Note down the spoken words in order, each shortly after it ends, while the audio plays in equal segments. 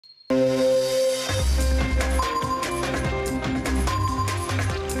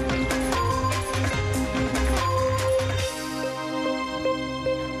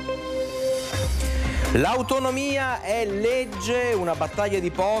L'autonomia è legge, una battaglia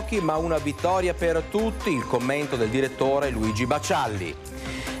di pochi ma una vittoria per tutti, il commento del direttore Luigi Baccialli.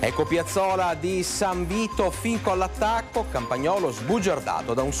 Ecco Piazzola di San Vito finco all'attacco, Campagnolo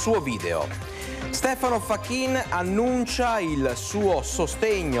sbugiardato da un suo video. Stefano Facchin annuncia il suo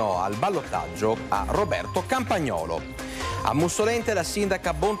sostegno al ballottaggio a Roberto Campagnolo. A Mussolente la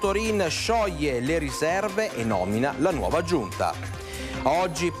sindaca Bontorin scioglie le riserve e nomina la nuova giunta.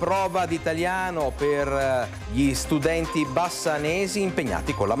 Oggi prova d'italiano per gli studenti bassanesi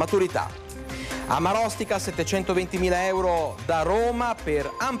impegnati con la maturità. A Marostica 720.000 euro da Roma per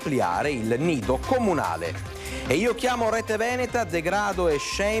ampliare il nido comunale. E io chiamo Rete Veneta, degrado e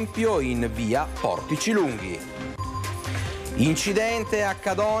scempio in via Portici Lunghi. Incidente a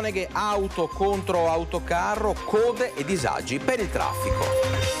Cadoneghe, auto contro autocarro, code e disagi per il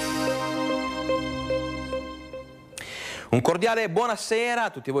traffico. Un cordiale buonasera a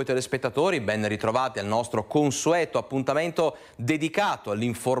tutti voi telespettatori, ben ritrovati al nostro consueto appuntamento dedicato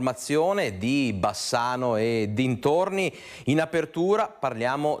all'informazione di Bassano e dintorni. In apertura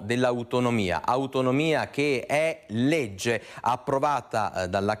parliamo dell'autonomia, autonomia che è legge approvata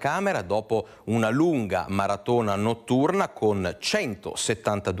dalla Camera dopo una lunga maratona notturna con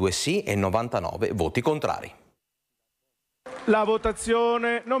 172 sì e 99 voti contrari. La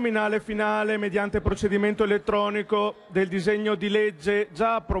votazione nominale finale mediante procedimento elettronico del disegno di legge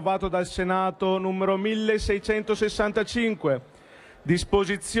già approvato dal Senato numero 1665.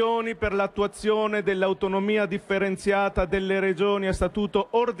 Disposizioni per l'attuazione dell'autonomia differenziata delle regioni a statuto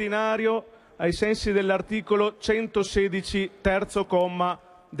ordinario ai sensi dell'articolo 116 terzo comma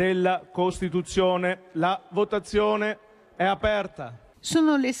della Costituzione. La votazione è aperta.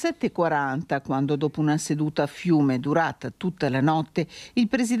 Sono le 7:40 quando, dopo una seduta a fiume durata tutta la notte, il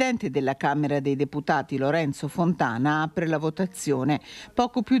presidente della Camera dei Deputati Lorenzo Fontana apre la votazione.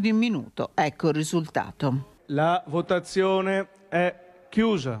 Poco più di un minuto. Ecco il risultato. La votazione è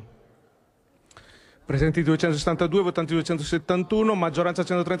chiusa. Presenti 262, votanti 271, maggioranza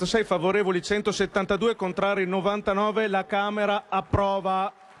 136, favorevoli 172, contrari 99. La Camera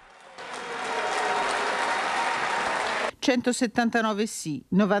approva. 179 sì,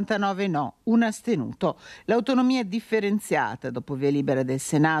 99 no, un astenuto. L'autonomia differenziata dopo via libera del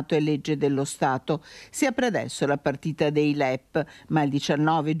Senato è legge dello Stato. Si apre adesso la partita dei LEP, ma il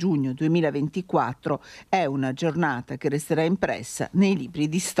 19 giugno 2024 è una giornata che resterà impressa nei libri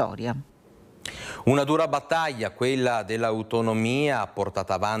di storia. Una dura battaglia, quella dell'autonomia,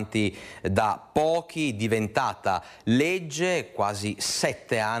 portata avanti da pochi, diventata legge quasi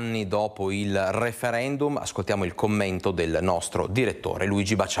 7 anni dopo il referendum. Ascoltiamo il commento del nostro direttore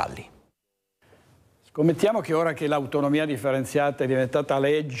Luigi Baccialli. Scommettiamo che ora che l'autonomia differenziata è diventata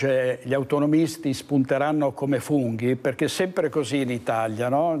legge, gli autonomisti spunteranno come funghi, perché è sempre così in Italia,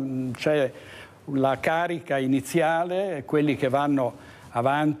 no? C'è la carica iniziale, quelli che vanno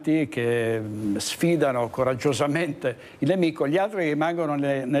avanti, che sfidano coraggiosamente il nemico, gli altri rimangono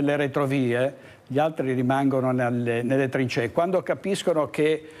nelle retrovie, gli altri rimangono nelle trincee. Quando capiscono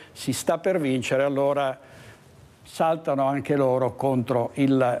che si sta per vincere, allora saltano anche loro contro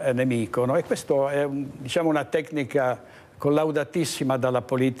il nemico, no? E questo è diciamo, una tecnica collaudatissima dalla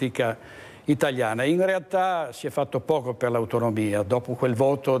politica italiana. In realtà si è fatto poco per l'autonomia. Dopo quel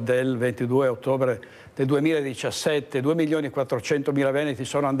voto del 22 ottobre del 2017, 2.400.000 veneti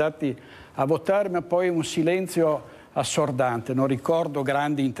sono andati a votare, ma poi un silenzio assordante. Non ricordo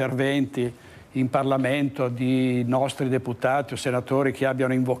grandi interventi in Parlamento di nostri deputati o senatori che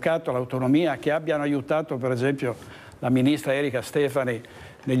abbiano invocato l'autonomia, che abbiano aiutato per esempio la ministra Erika Stefani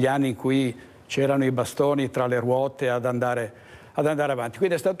negli anni in cui c'erano i bastoni tra le ruote ad andare avanti.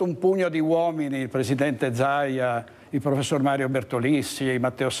 Quindi è stato un pugno di uomini, il presidente Zaia, il professor Mario Bertolissi,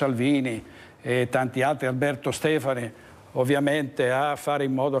 Matteo Salvini e tanti altri, Alberto Stefani, ovviamente a fare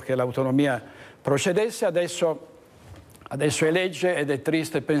in modo che l'autonomia procedesse. Adesso è legge ed è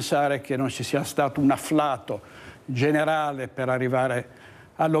triste pensare che non ci sia stato un afflato generale per arrivare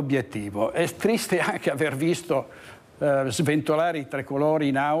all'obiettivo. È triste anche aver visto sventolare i tricolori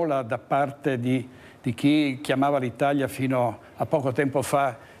in aula da parte di chi chiamava l'Italia fino a poco tempo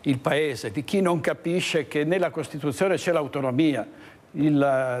fa il paese, di chi non capisce che nella Costituzione c'è l'autonomia,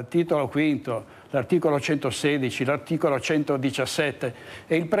 il titolo quinto, l'articolo 116, l'articolo 117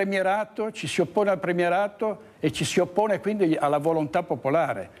 e il premierato, ci si oppone al premierato e ci si oppone quindi alla volontà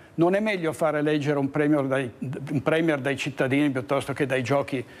popolare. Non è meglio fare eleggere un premier dai cittadini piuttosto che dai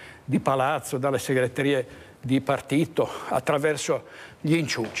giochi di palazzo, dalle segreterie di partito, attraverso gli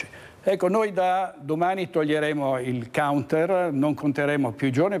inciuci. Ecco, noi da domani toglieremo il counter, non conteremo più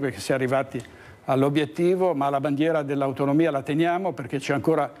i giorni perché si è arrivati all'obiettivo, ma la bandiera dell'autonomia la teniamo perché c'è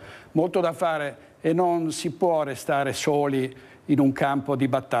ancora molto da fare e non si può restare soli in un campo di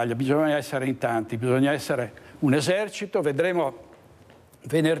battaglia, bisogna essere in tanti, bisogna essere un esercito. Vedremo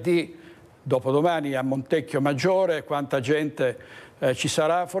venerdì, dopodomani, a Montecchio Maggiore quanta gente ci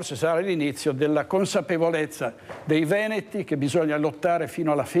sarà. Forse sarà l'inizio della consapevolezza dei veneti che bisogna lottare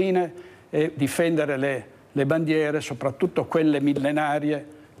fino alla fine e difendere le bandiere, soprattutto quelle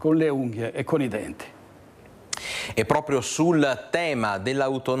millenarie, con le unghie e con i denti. E proprio sul tema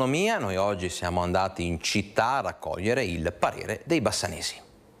dell'autonomia noi oggi siamo andati in città a raccogliere il parere dei bassanesi.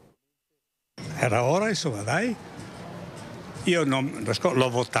 Era ora, insomma, dai. Io l'ho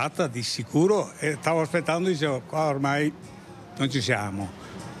votata di sicuro e stavo aspettando, dicevo, qua ormai non ci siamo.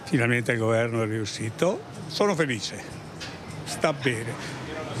 Finalmente il governo è riuscito, sono felice, sta bene.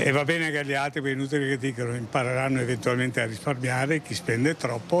 E va bene che gli altri, è inutile che dicano, impareranno eventualmente a risparmiare, chi spende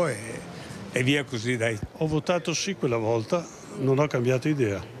troppo e via così, dai. Ho votato sì quella volta, non ho cambiato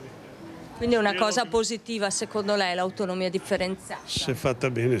idea. Quindi è una cosa positiva secondo lei l'autonomia differenziata? Se fatta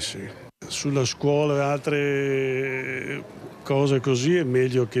bene sì. Sulla scuola e altre cose così è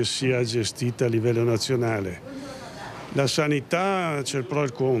meglio che sia gestita a livello nazionale. La sanità c'è il pro e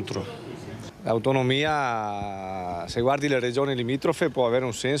il contro. L'autonomia, se guardi le regioni limitrofe, può avere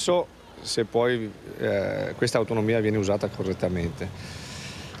un senso se poi questa autonomia viene usata correttamente.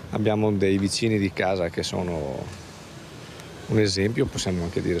 Abbiamo dei vicini di casa che sono un esempio, possiamo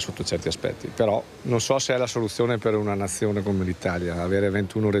anche dire sotto certi aspetti, però non so se è la soluzione per una nazione come l'Italia, avere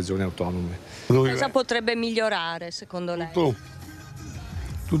 21 regioni autonome. Cosa potrebbe migliorare secondo lei?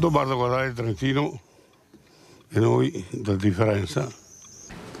 Tutto basta guardare il Trentino e noi la differenza.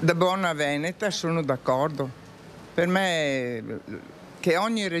 Da buona veneta sono d'accordo. Per me che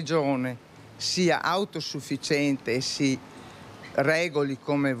ogni regione sia autosufficiente e si regoli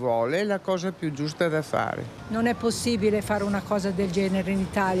come vuole è la cosa più giusta da fare. Non è possibile fare una cosa del genere in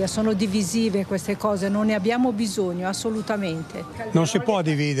Italia, sono divisive queste cose, non ne abbiamo bisogno assolutamente. Non si può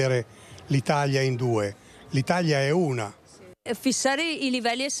dividere l'Italia in due, l'Italia è una. Fissare i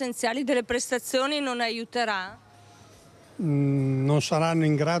livelli essenziali delle prestazioni non aiuterà? Non saranno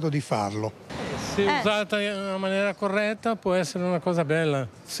in grado di farlo. Se usata in una maniera corretta può essere una cosa bella,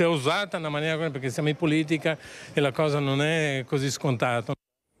 se usata in una maniera corretta, perché siamo in politica e la cosa non è così scontata.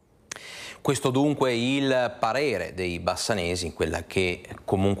 Questo dunque il parere dei bassanesi in quella che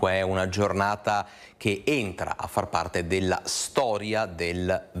comunque è una giornata che entra a far parte della storia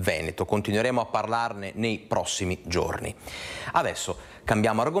del Veneto. Continueremo a parlarne nei prossimi giorni. Adesso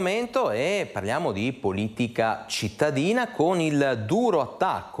cambiamo argomento e parliamo di politica cittadina con il duro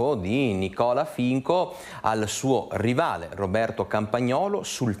attacco di Nicola Finco al suo rivale Roberto Campagnolo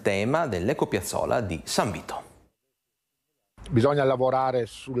sul tema dell'ecopiazzola di San Vito. Bisogna lavorare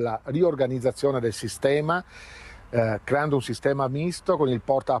sulla riorganizzazione del sistema, creando un sistema misto con il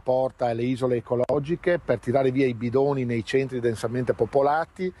porta a porta e le isole ecologiche per tirare via i bidoni nei centri densamente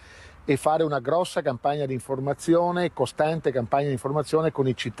popolati e fare una grossa campagna di informazione, costante campagna di informazione con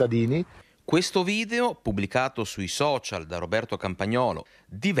i cittadini. Questo video, pubblicato sui social da Roberto Campagnolo,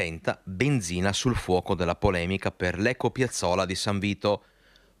 diventa benzina sul fuoco della polemica per l'ecopiazzola di San Vito.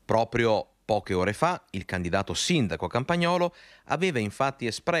 Proprio poche ore fa il candidato sindaco Campagnolo aveva infatti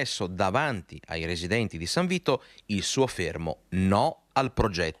espresso davanti ai residenti di San Vito il suo fermo no al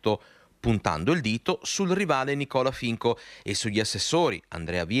progetto, puntando il dito sul rivale Nicola Finco e sugli assessori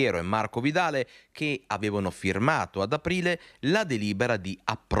Andrea Viero e Marco Vidale che avevano firmato ad aprile la delibera di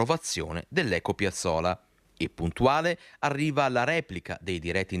approvazione dell'ecopiazzola. E puntuale arriva la replica dei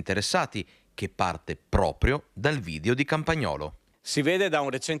diretti interessati che parte proprio dal video di Campagnolo. Si vede da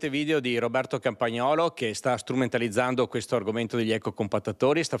un recente video di Roberto Campagnolo che sta strumentalizzando questo argomento degli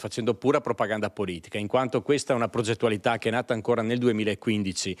ecocompattatori e sta facendo pura propaganda politica, in quanto questa è una progettualità che è nata ancora nel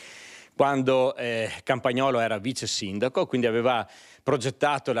 2015, quando Campagnolo era vice sindaco, quindi aveva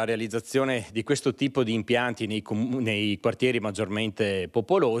progettato la realizzazione di questo tipo di impianti nei quartieri maggiormente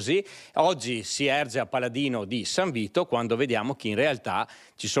popolosi. Oggi si erge a paladino di San Vito quando vediamo che in realtà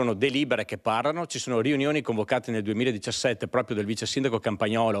ci sono delibere che parlano, ci sono riunioni convocate nel 2017 proprio del vice sindaco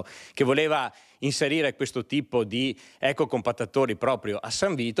Campagnolo che voleva inserire questo tipo di ecocompattatori proprio a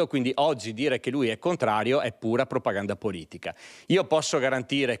San Vito, quindi oggi dire che lui è contrario è pura propaganda politica. Io posso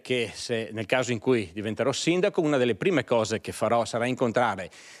garantire che se nel caso in cui diventerò sindaco una delle prime cose che farò sarà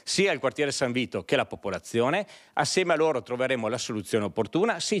incontrare sia il quartiere San Vito che la popolazione, assieme a loro troveremo la soluzione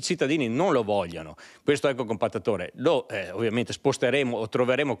opportuna. Se i cittadini non lo vogliono, questo ecocompattatore lo ovviamente sposteremo o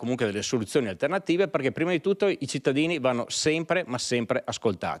troveremo comunque delle soluzioni alternative, perché prima di tutto i cittadini vanno sempre ma sempre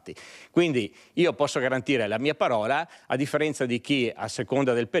ascoltati. Quindi io posso garantire la mia parola, a differenza di chi a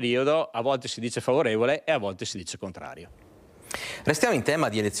seconda del periodo a volte si dice favorevole e a volte si dice contrario. Restiamo in tema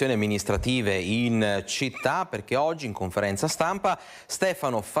di elezioni amministrative in città, perché oggi in conferenza stampa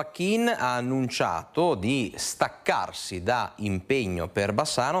Stefano Facchin ha annunciato di staccarsi da impegno per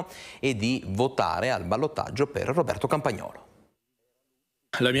Bassano e di votare al ballottaggio per Roberto Campagnolo.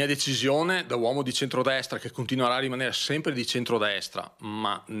 La mia decisione da uomo di centrodestra, che continuerà a rimanere sempre di centrodestra,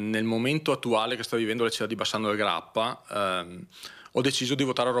 ma nel momento attuale che sta vivendo la città di Bassano del Grappa, ho deciso di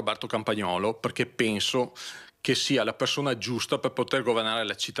votare Roberto Campagnolo perché penso che sia la persona giusta per poter governare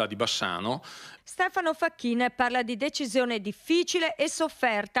la città di Bassano. Stefano Facchin parla di decisione difficile e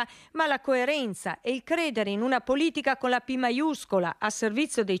sofferta, ma la coerenza e il credere in una politica con la P maiuscola a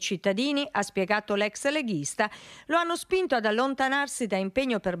servizio dei cittadini, ha spiegato l'ex leghista, lo hanno spinto ad allontanarsi da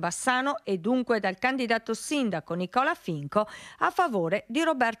impegno per Bassano e dunque dal candidato sindaco Nicola Finco a favore di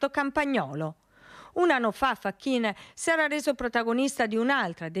Roberto Campagnolo. Un anno fa Facchin si era reso protagonista di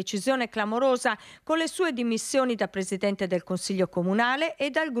un'altra decisione clamorosa con le sue dimissioni da presidente del Consiglio Comunale e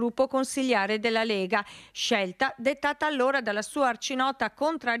dal gruppo consigliare della Lega, scelta dettata allora dalla sua arcinota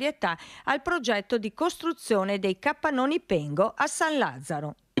contrarietà al progetto di costruzione dei capannoni Pengo a San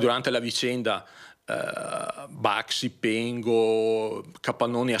Lazzaro. Durante la vicenda Baxi, Pengo,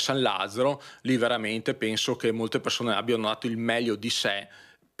 capannoni a San Lazzaro, lì veramente penso che molte persone abbiano dato il meglio di sé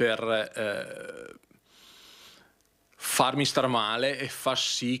per farmi star male e far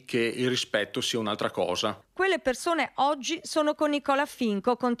sì che il rispetto sia un'altra cosa. Quelle persone oggi sono con Nicola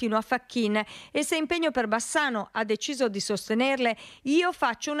Finco, continua Facchin, e se Impegno per Bassano ha deciso di sostenerle, io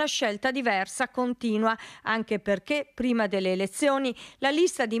faccio una scelta diversa, continua, anche perché prima delle elezioni la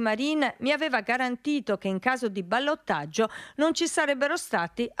lista di Marin mi aveva garantito che in caso di ballottaggio non ci sarebbero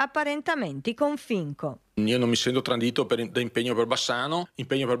stati apparentamenti con Finco. Io non mi sento tradito da Impegno per Bassano.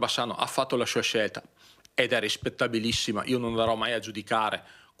 Impegno per Bassano ha fatto la sua scelta ed è rispettabilissima. Io non andrò mai a giudicare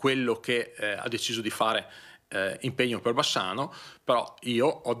quello che ha deciso di fare Impegno per Bassano, però io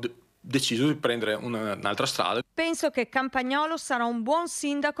ho deciso di prendere un'altra strada. Penso che Campagnolo sarà un buon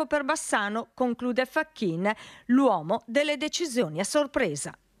sindaco per Bassano, conclude Facchin, l'uomo delle decisioni a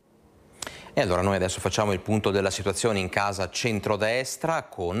sorpresa. E allora noi adesso facciamo il punto della situazione in casa centrodestra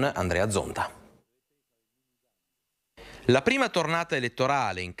con Andrea Zonta. La prima tornata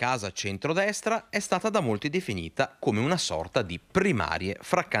elettorale in casa centrodestra è stata da molti definita come una sorta di primarie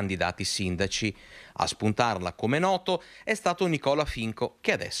fra candidati sindaci. A spuntarla, come noto, è stato Nicola Finco,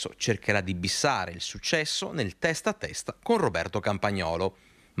 che adesso cercherà di bissare il successo nel testa a testa con Roberto Campagnolo.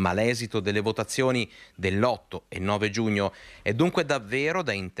 Ma l'esito delle votazioni dell'8 e 9 giugno è dunque davvero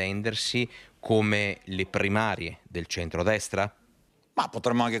da intendersi come le primarie del centrodestra? Ma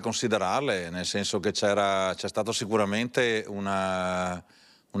potremmo anche considerarle, nel senso che c'è stato sicuramente una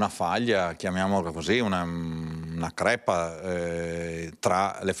faglia, chiamiamola così, una crepa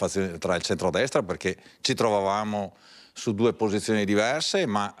tra il centrodestra, perché ci trovavamo su due posizioni diverse,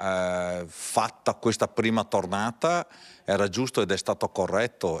 ma fatta questa prima tornata era giusto ed è stato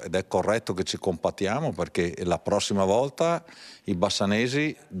corretto, ed è corretto che ci compattiamo, perché la prossima volta i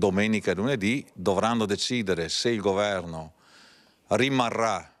bassanesi, domenica e lunedì, dovranno decidere se il governo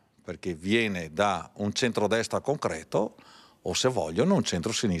rimarrà perché viene da un centrodestra concreto o se vogliono un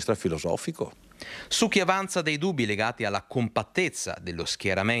centrosinistra filosofico. Su chi avanza dei dubbi legati alla compattezza dello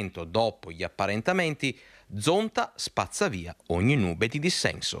schieramento dopo gli apparentamenti, Zonta spazza via ogni nube di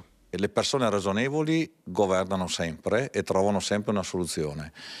dissenso. Le persone ragionevoli governano sempre e trovano sempre una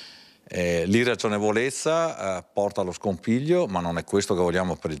soluzione. L'irragionevolezza porta allo scompiglio, ma non è questo che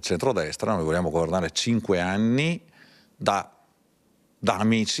vogliamo per il centrodestra. Noi vogliamo governare 5 anni da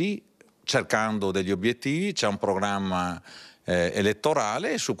amici, cercando degli obiettivi. C'è un programma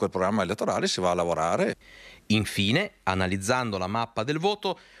elettorale e su quel programma elettorale si va a lavorare. Infine, analizzando la mappa del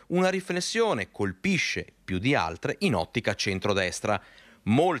voto, una riflessione colpisce più di altre in ottica centrodestra.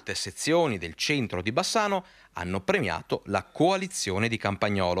 Molte sezioni del centro di Bassano hanno premiato la coalizione di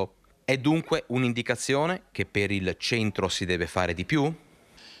Campagnolo. È dunque un'indicazione che per il centro si deve fare di più?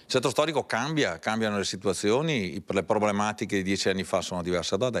 Il centro storico cambiano le situazioni, le problematiche di 10 anni fa sono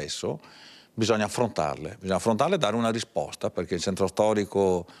diverse da adesso, bisogna affrontarle e dare una risposta, perché il centro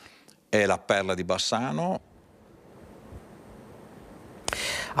storico è la perla di Bassano.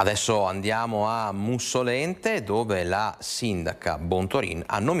 Adesso andiamo a Mussolente, dove la sindaca Bontorin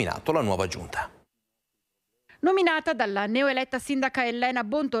ha nominato la nuova giunta. Nominata dalla neoeletta sindaca Elena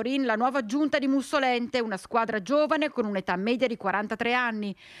Bontorin la nuova giunta di Mussolente, una squadra giovane con un'età media di 43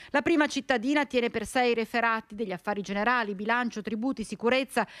 anni. La prima cittadina tiene per sé i referati degli affari generali, bilancio, tributi,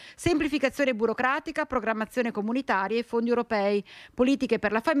 sicurezza, semplificazione burocratica, programmazione comunitaria e fondi europei, politiche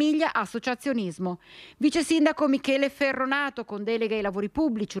per la famiglia, associazionismo. Vice sindaco Michele Ferronato con delega ai lavori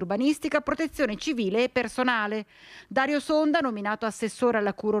pubblici, urbanistica, protezione civile e personale. Dario Sonda nominato assessore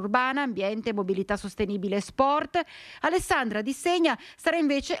alla cura urbana, ambiente, mobilità sostenibile e sport. Alessandra Di Segna sarà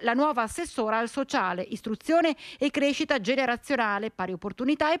invece la nuova assessora al sociale, istruzione e crescita generazionale, pari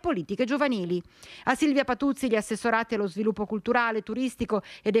opportunità e politiche giovanili. A Silvia Patuzzi gli assessorati allo sviluppo culturale, turistico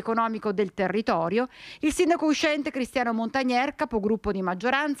ed economico del territorio. Il sindaco uscente Cristiano Montagner, capogruppo di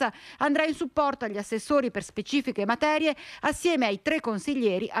maggioranza, andrà in supporto agli assessori per specifiche materie assieme ai 3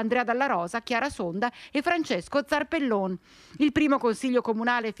 consiglieri Andrea Dalla Rosa, Chiara Sonda e Francesco Zarpellon. Il primo consiglio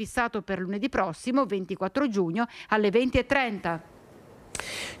comunale è fissato per lunedì prossimo, 24 giugno, alle 20:30.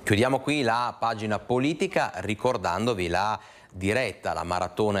 Chiudiamo qui la pagina politica ricordandovi la diretta, la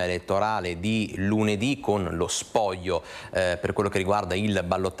maratona elettorale di lunedì con lo spoglio per quello che riguarda il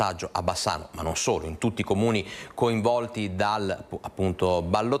ballottaggio a Bassano, ma non solo, in tutti i comuni coinvolti dal appunto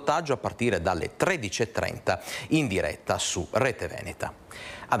ballottaggio a partire dalle 13:30 in diretta su Rete Veneta.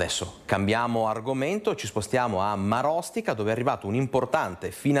 Adesso cambiamo argomento, ci spostiamo a Marostica dove è arrivato un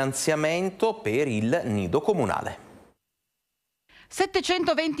importante finanziamento per il nido comunale.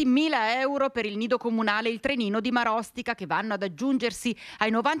 720.000 euro per il nido comunale Il Trenino di Marostica, che vanno ad aggiungersi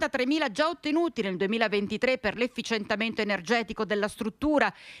ai 93.000 già ottenuti nel 2023 per l'efficientamento energetico della struttura,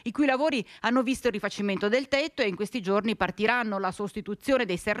 i cui lavori hanno visto il rifacimento del tetto e in questi giorni partiranno la sostituzione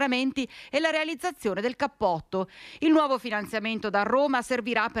dei serramenti e la realizzazione del cappotto. Il nuovo finanziamento da Roma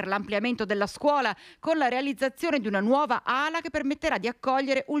servirà per l'ampliamento della scuola con la realizzazione di una nuova ala che permetterà di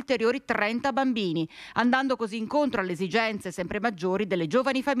accogliere ulteriori 30 bambini, andando così incontro alle esigenze sempre maggiori delle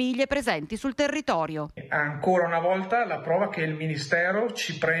giovani famiglie presenti sul territorio. Ancora una volta la prova che il Ministero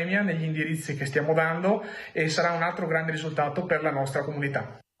ci premia negli indirizzi che stiamo dando e sarà un altro grande risultato per la nostra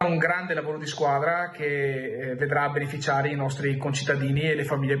comunità. Un grande lavoro di squadra che vedrà beneficiare i nostri concittadini e le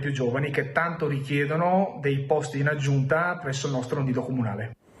famiglie più giovani che tanto richiedono dei posti in aggiunta presso il nostro nido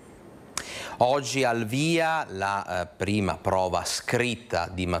comunale. Oggi al via la prima prova scritta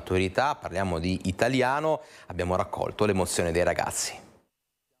di maturità, parliamo di italiano, abbiamo raccolto l'emozione dei ragazzi.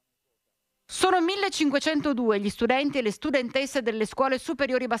 Sono 1.502 gli studenti e le studentesse delle scuole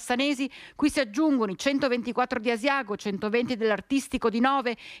superiori bassanesi, cui si aggiungono i 124 di Asiago, 120 dell'Artistico di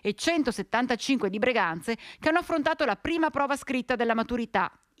Nove e 175 di Breganze, che hanno affrontato la prima prova scritta della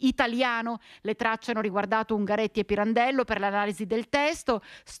maturità. Italiano, le tracce hanno riguardato Ungaretti e Pirandello per l'analisi del testo,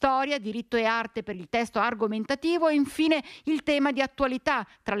 storia, diritto e arte per il testo argomentativo e infine il tema di attualità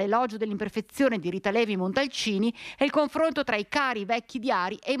tra l'elogio dell'imperfezione di Rita Levi Montalcini e il confronto tra i cari vecchi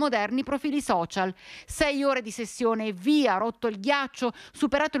diari e i moderni profili social. 6 ore di sessione e via, rotto il ghiaccio,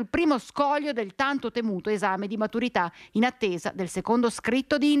 superato il primo scoglio del tanto temuto esame di maturità in attesa del secondo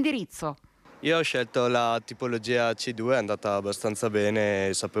scritto di indirizzo. Io ho scelto la tipologia C2, è andata abbastanza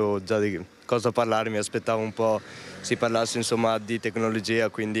bene, sapevo già di cosa parlare, mi aspettavo un po' si parlasse insomma di tecnologia,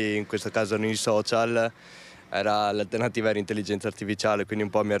 quindi in questo caso nei social, l'alternativa era intelligenza artificiale, quindi un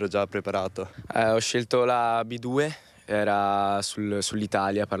po' mi ero già preparato. Ho scelto la B2, era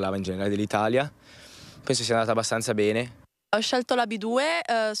sull'Italia, parlava in generale dell'Italia, penso sia andata abbastanza bene. Ho scelto la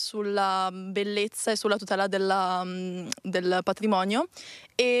B2 sulla bellezza e sulla tutela del patrimonio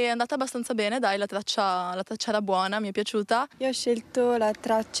e è andata abbastanza bene, dai, la traccia era buona, mi è piaciuta. Io ho scelto la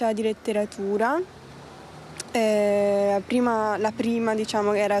traccia di letteratura, la prima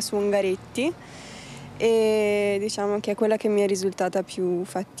diciamo era su Ungaretti e diciamo che è quella che mi è risultata più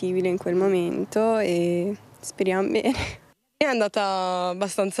fattibile in quel momento e speriamo bene. È andata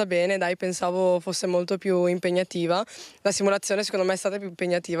abbastanza bene, dai, pensavo fosse molto più impegnativa. La simulazione secondo me è stata più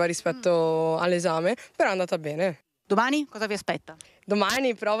impegnativa rispetto all'esame, però è andata bene. Domani cosa vi aspetta?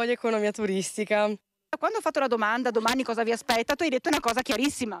 Domani prova di economia turistica. Quando ho fatto la domanda domani cosa vi aspetta, tu hai detto una cosa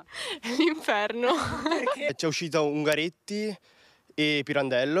chiarissima. L'inferno. C'è uscito Ungaretti e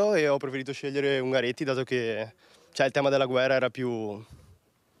Pirandello e ho preferito scegliere Ungaretti dato che il tema della guerra era più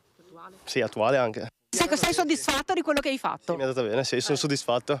attuale anche. Sei soddisfatto di quello che hai fatto? Sì, mi è andata bene, sì, sono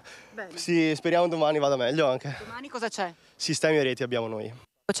soddisfatto. Sì, speriamo domani vada meglio anche. Domani cosa c'è? Sistemi e reti abbiamo noi.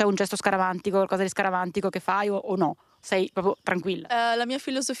 C'è un gesto scaramantico, qualcosa di scaramantico che fai o no? Sei proprio tranquilla? La mia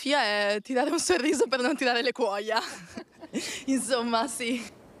filosofia è tirare un sorriso per non tirare le cuoia. Insomma, sì.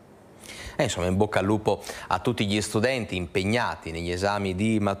 Insomma, in bocca al lupo a tutti gli studenti impegnati negli esami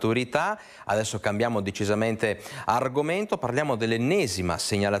di maturità. Adesso cambiamo decisamente argomento, parliamo dell'ennesima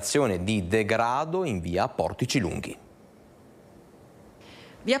segnalazione di degrado in via Portici Lunghi.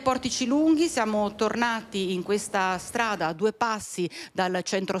 Via Portici Lunghi, siamo tornati in questa strada a 2 passi dal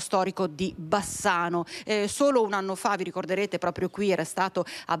centro storico di Bassano. Solo un anno fa, vi ricorderete, proprio qui era stato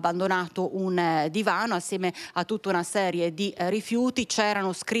abbandonato un divano assieme a tutta una serie di rifiuti.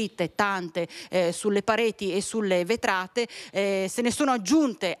 C'erano scritte tante sulle pareti e sulle vetrate, se ne sono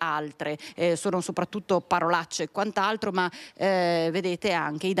aggiunte altre, sono soprattutto parolacce e quant'altro, ma vedete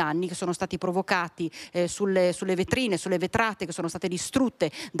anche i danni che sono stati provocati sulle vetrine, sulle vetrate che sono state distrutte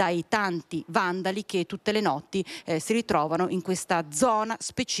dai tanti vandali che tutte le notti si ritrovano in questa zona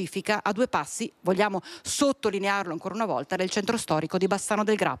specifica a 2 passi, vogliamo sottolinearlo ancora una volta, del centro storico di Bassano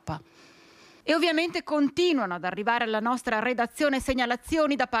del Grappa. E ovviamente continuano ad arrivare alla nostra redazione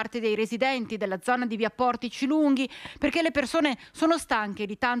segnalazioni da parte dei residenti della zona di via Portici Lunghi, perché le persone sono stanche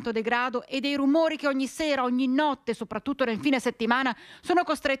di tanto degrado e dei rumori che ogni sera, ogni notte, soprattutto nel fine settimana, sono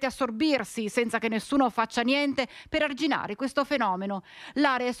costrette a sorbirsi senza che nessuno faccia niente per arginare questo fenomeno.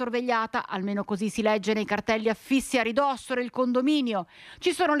 L'area è sorvegliata, almeno così si legge nei cartelli affissi a ridosso del condominio.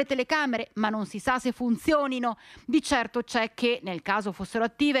 Ci sono le telecamere, ma non si sa se funzionino. Di certo c'è che, nel caso fossero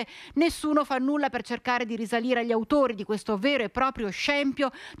attive, nessuno fa nulla per cercare di risalire agli autori di questo vero e proprio scempio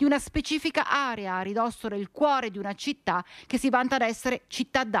di una specifica area a ridosso del cuore di una città che si vanta ad essere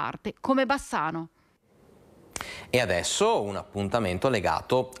città d'arte come Bassano. E adesso un appuntamento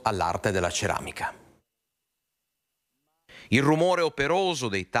legato all'arte della ceramica. Il rumore operoso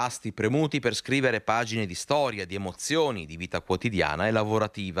dei tasti premuti per scrivere pagine di storia, di emozioni, di vita quotidiana e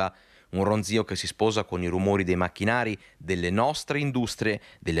lavorativa. Un ronzio che si sposa con i rumori dei macchinari, delle nostre industrie,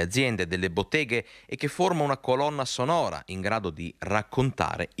 delle aziende, delle botteghe e che forma una colonna sonora in grado di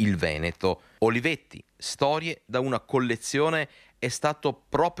raccontare il Veneto. Olivetti, storie da una collezione, è stato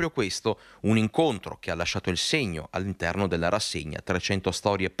proprio questo, un incontro che ha lasciato il segno all'interno della rassegna 300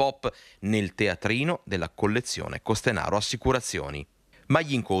 storie pop nel teatrino della collezione Costenaro Assicurazioni. Ma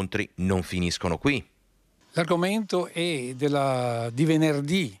gli incontri non finiscono qui. L'argomento è di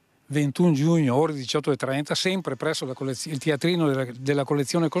venerdì 21 giugno, ore 18:30, sempre presso il teatrino della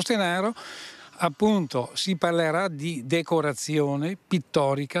collezione Costenaro. Appunto si parlerà di decorazione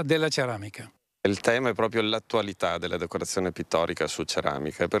pittorica della ceramica. Il tema è proprio l'attualità della decorazione pittorica su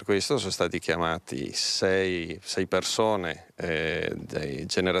ceramica e per questo sono stati chiamati sei persone di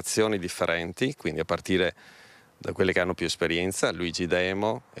generazioni differenti, quindi a partire da quelle che hanno più esperienza, Luigi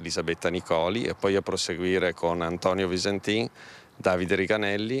Demo, Elisabetta Nicoli, e poi a proseguire con Antonio Visentin, Davide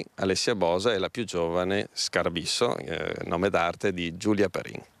Riganelli, Alessia Bosa e la più giovane Scarabisso, nome d'arte di Giulia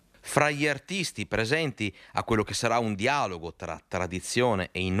Perin. Fra gli artisti presenti a quello che sarà un dialogo tra tradizione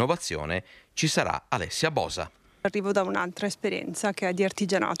e innovazione ci sarà Alessia Bosa. Arrivo da un'altra esperienza che è di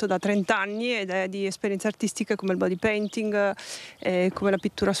artigianato da 30 anni ed è di esperienze artistiche come il body painting, come la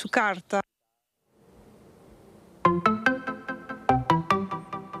pittura su carta.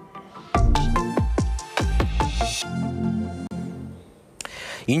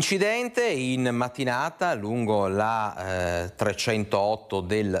 Incidente in mattinata lungo la 308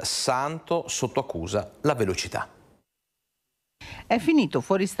 del Santo, sotto accusa la velocità. È finito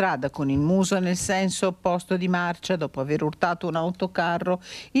fuori strada con il muso nel senso opposto di marcia dopo aver urtato un autocarro.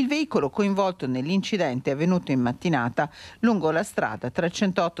 Il veicolo coinvolto nell'incidente è avvenuto in mattinata lungo la strada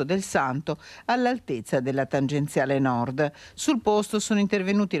 308 del Santo all'altezza della tangenziale nord. Sul posto sono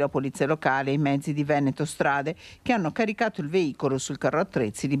intervenuti la polizia locale e i mezzi di Veneto Strade che hanno caricato il veicolo sul carro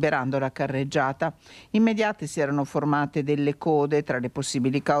attrezzi liberando la carreggiata. Immediate si erano formate delle code tra le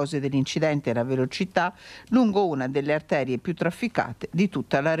possibili cause dell'incidente e la velocità lungo una delle arterie più trafficate di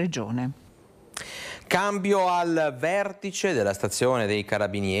tutta la regione. Cambio al vertice della stazione dei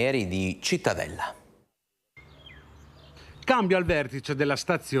Carabinieri di Cittadella. Cambio al vertice della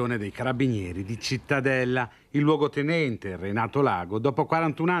stazione dei Carabinieri di Cittadella. Il luogotenente Renato Lago, dopo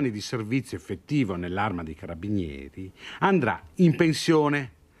 41 anni di servizio effettivo nell'Arma dei Carabinieri, andrà in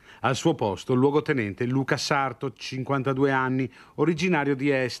pensione. Al suo posto il luogotenente Luca Sarto, 52 anni, originario di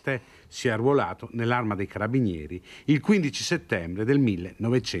Este, si è arruolato nell'Arma dei Carabinieri il 15 settembre del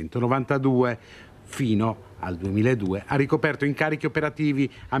 1992. Fino al 2002 ha ricoperto incarichi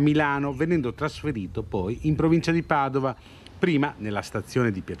operativi a Milano, venendo trasferito poi in provincia di Padova, prima nella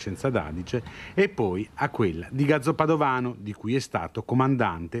stazione di Piacenza d'Adige e poi a quella di Gazzo Padovano, di cui è stato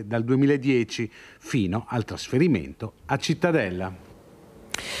comandante dal 2010 fino al trasferimento a Cittadella.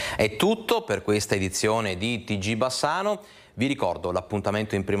 È tutto per questa edizione di TG Bassano. Vi ricordo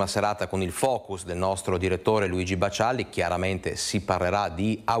l'appuntamento in prima serata con il focus del nostro direttore Luigi Baccialli. Chiaramente si parlerà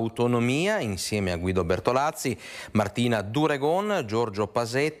di autonomia insieme a Guido Bertolazzi, Martina Duregon, Giorgio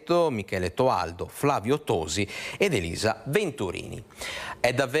Pasetto, Michele Toaldo, Flavio Tosi ed Elisa Venturini.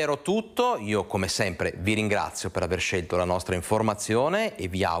 È davvero tutto, io come sempre vi ringrazio per aver scelto la nostra informazione e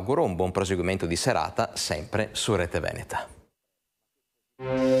vi auguro un buon proseguimento di serata sempre su Rete Veneta.